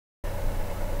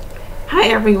Hi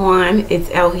everyone,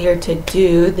 it's Elle here to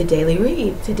do the daily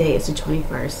read. Today is the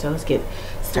 21st, so let's get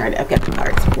started. I've got the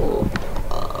cards pulled.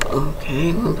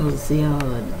 Okay, I'm supposed to see all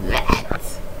of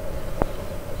that.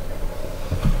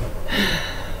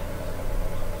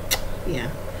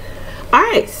 Yeah.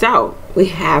 Alright, so we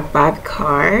have 5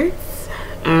 cards.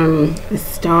 The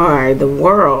Star, the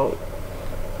World,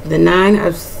 the 9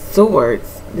 of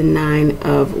Swords, the 9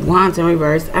 of Wands in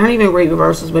reverse. I don't even read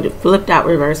reversals, but it flipped out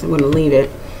reverse. I'm going to leave it.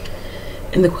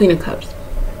 And the Queen of Cups.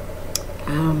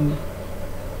 Wow.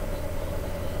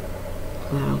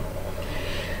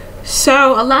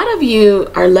 So a lot of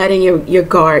you are letting your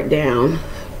guard down.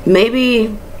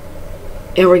 Maybe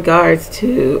in regards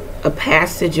to a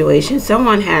past situation.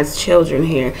 Someone has children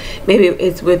here. Maybe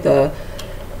it's with it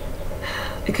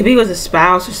could be with a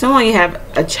spouse or someone you have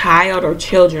a child or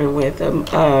children with.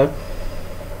 The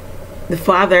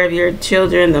father of your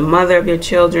children, the mother of your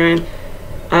children.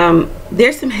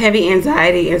 There's some heavy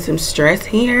anxiety and some stress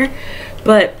here,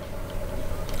 but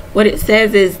what it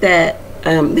says is that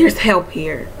there's help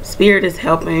here. Spirit is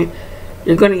helping.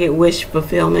 You're going to get wish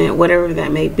fulfillment, whatever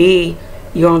that may be.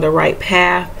 You're on the right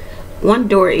path. One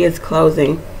door is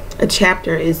closing. A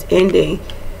chapter is ending.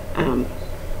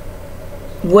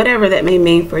 Whatever that may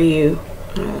mean for you.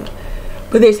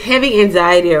 But there's heavy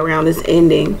anxiety around this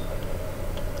ending.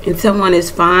 And someone is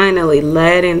finally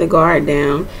letting the guard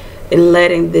down and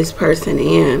letting this person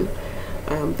in.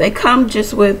 They come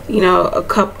just with, you know, a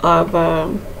cup of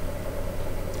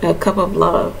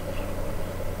love.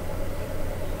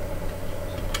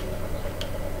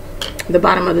 The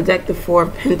bottom of the deck, the 4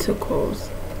 of Pentacles.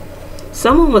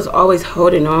 Someone was always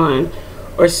holding on,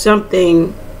 or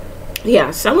something.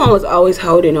 Yeah, someone was always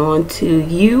holding on to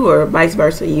you, or vice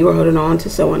versa. You were holding on to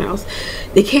someone else.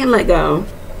 They can't let go.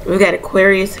 We've got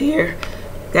Aquarius here.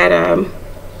 Got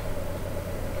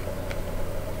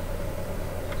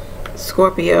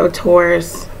Scorpio,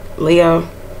 Taurus, Leo,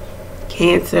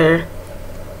 Cancer,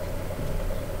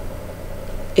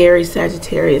 Aries,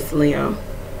 Sagittarius, Leo,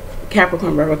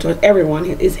 Capricorn, Virgo, Taurus. Everyone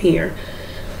is here.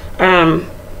 It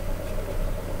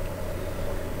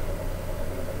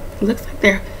looks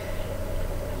like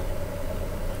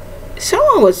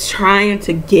someone was trying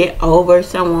to get over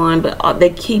someone, but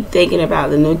they keep thinking about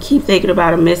them. They keep thinking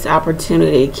about a missed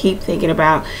opportunity. They keep thinking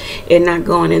about it not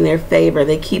going in their favor.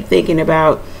 They keep thinking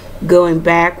about going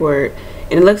backward,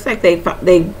 and it looks like they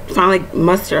finally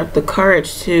muster up the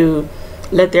courage to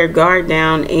let their guard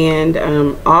down and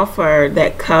offer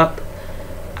that cup,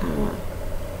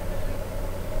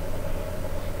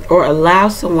 or allow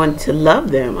someone to love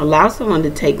them, allow someone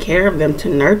to take care of them, to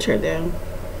nurture them.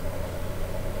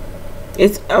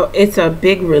 It's a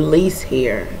big release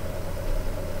here.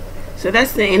 So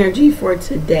that's the energy for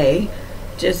today,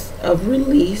 just of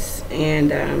release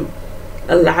and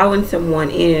allowing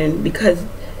someone in, because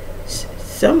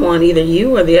someone, either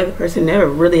you or the other person, never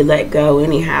really let go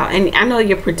anyhow. And I know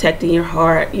you're protecting your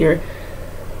heart. You're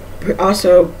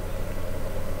also,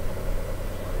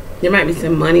 there might be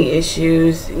some money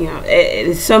issues, you know,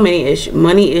 it's so many issues,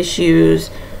 money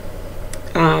issues,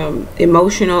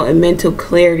 emotional and mental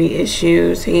clarity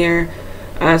issues here.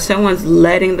 Someone's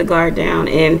letting the guard down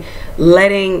and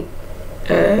letting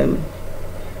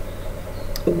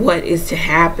what is to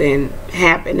happen,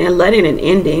 and letting an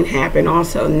ending happen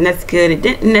also. And that's good. It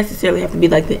didn't necessarily have to be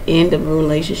like the end of a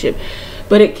relationship,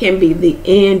 but it can be the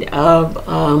end of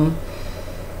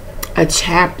a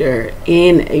chapter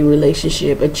in a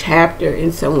relationship, a chapter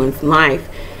in someone's life.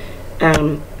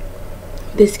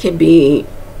 This could be,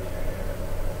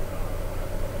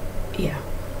 yeah,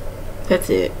 that's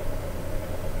it.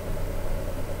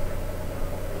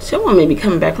 Someone may be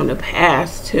coming back from the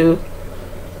past too.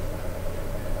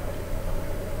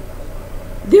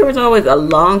 There was always a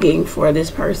longing for this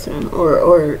person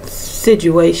or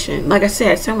situation. Like I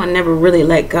said, someone never really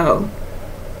let go.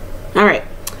 All right.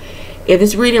 If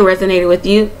this reading resonated with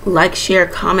you, like, share,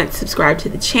 comment, subscribe to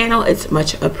the channel. It's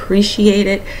much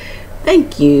appreciated.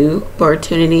 Thank you for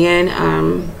tuning in.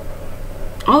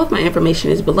 All of my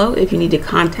information is below if you need to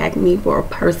contact me for a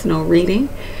personal reading.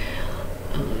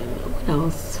 What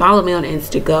else? Follow me on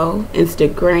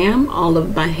Instagram. All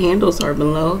of my handles are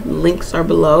below. Links are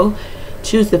below.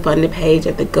 Choose the funded page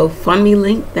at the GoFundMe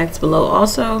link. That's below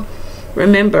also.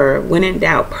 Remember, when in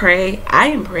doubt, pray. I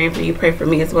am praying for you. Pray for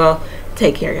me as well.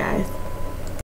 Take care, guys.